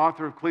the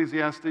author of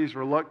Ecclesiastes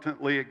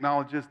reluctantly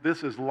acknowledges,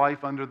 this is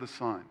life under the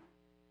sun.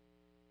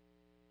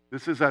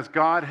 This is as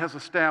God has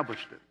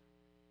established it.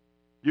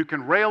 You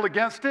can rail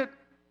against it.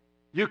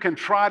 You can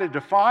try to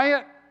defy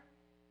it,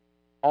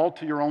 all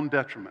to your own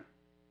detriment.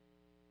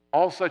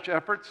 All such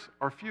efforts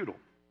are futile.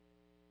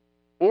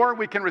 Or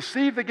we can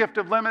receive the gift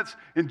of limits,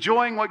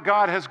 enjoying what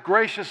God has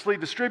graciously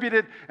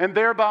distributed, and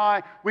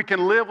thereby we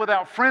can live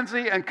without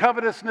frenzy and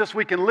covetousness.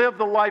 We can live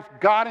the life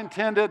God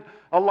intended,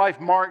 a life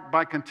marked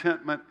by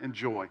contentment and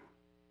joy.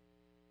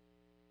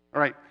 All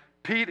right,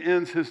 Pete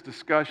ends his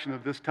discussion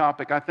of this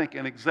topic, I think,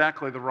 in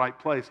exactly the right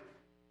place.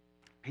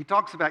 He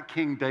talks about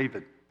King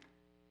David.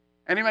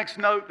 And he makes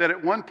note that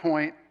at one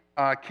point,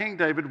 King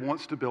David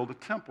wants to build a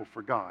temple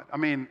for God.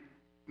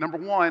 Number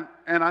one,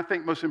 and I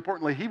think most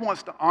importantly, he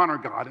wants to honor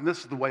God, and this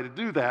is the way to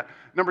do that.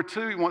 Number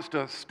two, he wants to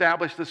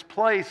establish this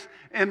place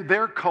in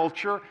their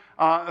culture,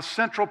 a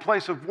central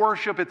place of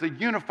worship. It's a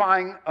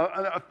unifying,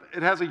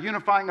 it has a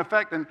unifying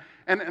effect. And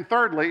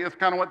thirdly, it's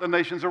kind of what the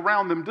nations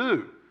around them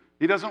do.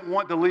 He doesn't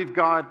want to leave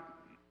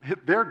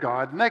their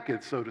God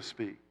naked, so to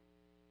speak.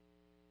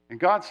 And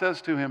God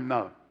says to him,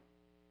 no,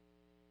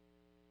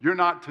 you're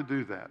not to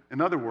do that. In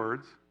other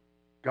words,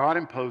 God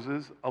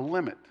imposes a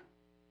limit.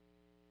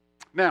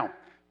 Now,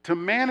 to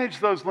manage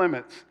those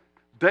limits,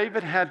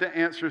 David had to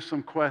answer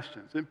some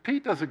questions. And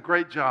Pete does a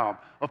great job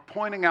of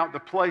pointing out the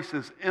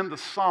places in the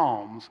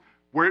Psalms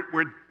where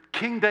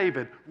King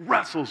David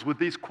wrestles with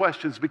these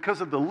questions because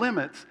of the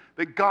limits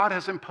that God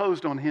has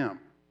imposed on him.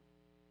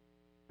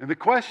 And the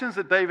questions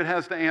that David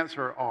has to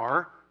answer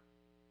are,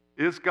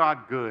 is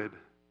God good?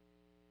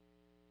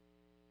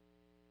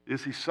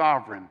 Is he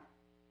sovereign?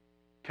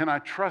 Can I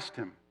trust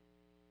him?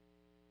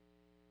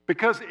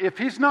 Because if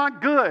he's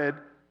not good,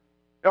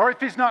 or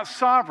if he's not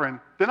sovereign,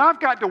 then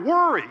I've got to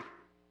worry.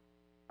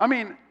 I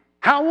mean,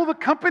 how will the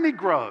company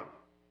grow?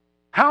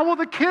 How will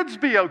the kids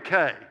be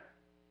okay?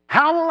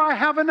 How will I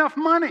have enough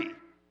money?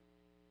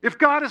 If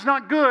God is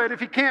not good, if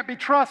he can't be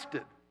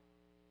trusted.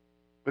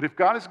 But if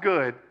God is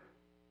good,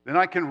 then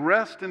I can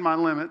rest in my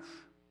limits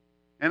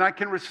and I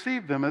can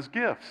receive them as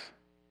gifts.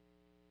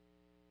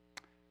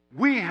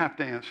 We have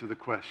to answer the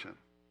question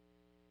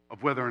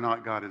of whether or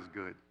not God is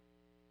good.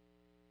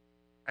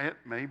 It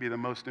may be the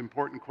most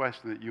important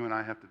question that you and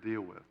I have to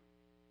deal with.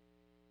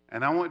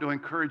 And I want to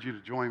encourage you to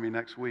join me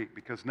next week,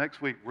 because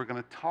next week we're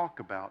going to talk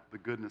about the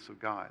goodness of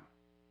God.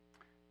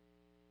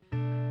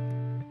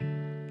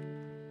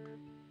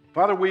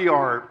 Father, we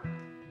are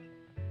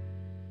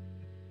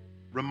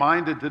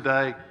reminded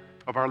today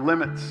of our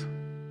limits.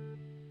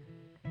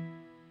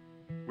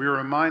 We are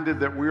reminded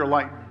that we are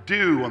like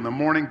dew on the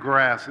morning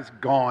grass. It's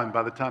gone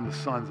by the time the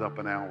sun's up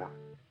an hour.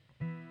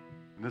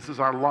 And this is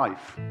our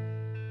life.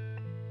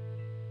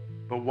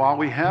 But while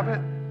we have it,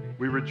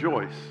 we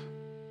rejoice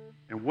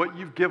in what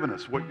you've given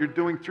us, what you're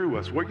doing through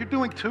us, what you're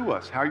doing to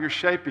us, how you're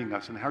shaping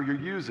us, and how you're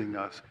using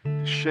us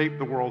to shape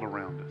the world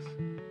around us.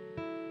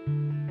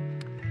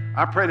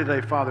 I pray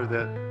today, Father,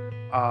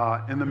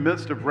 that in the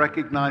midst of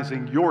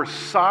recognizing your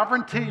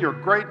sovereignty, your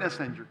greatness,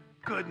 and your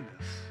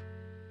goodness,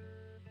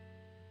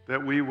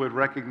 that we would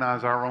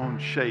recognize our own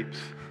shapes,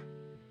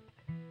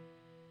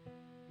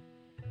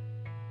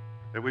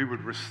 that we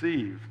would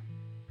receive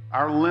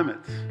our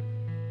limits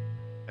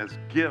as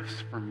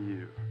gifts from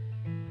you.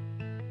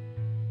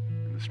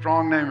 In the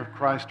strong name of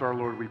Christ our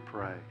Lord we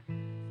pray.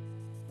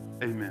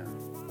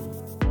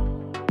 Amen.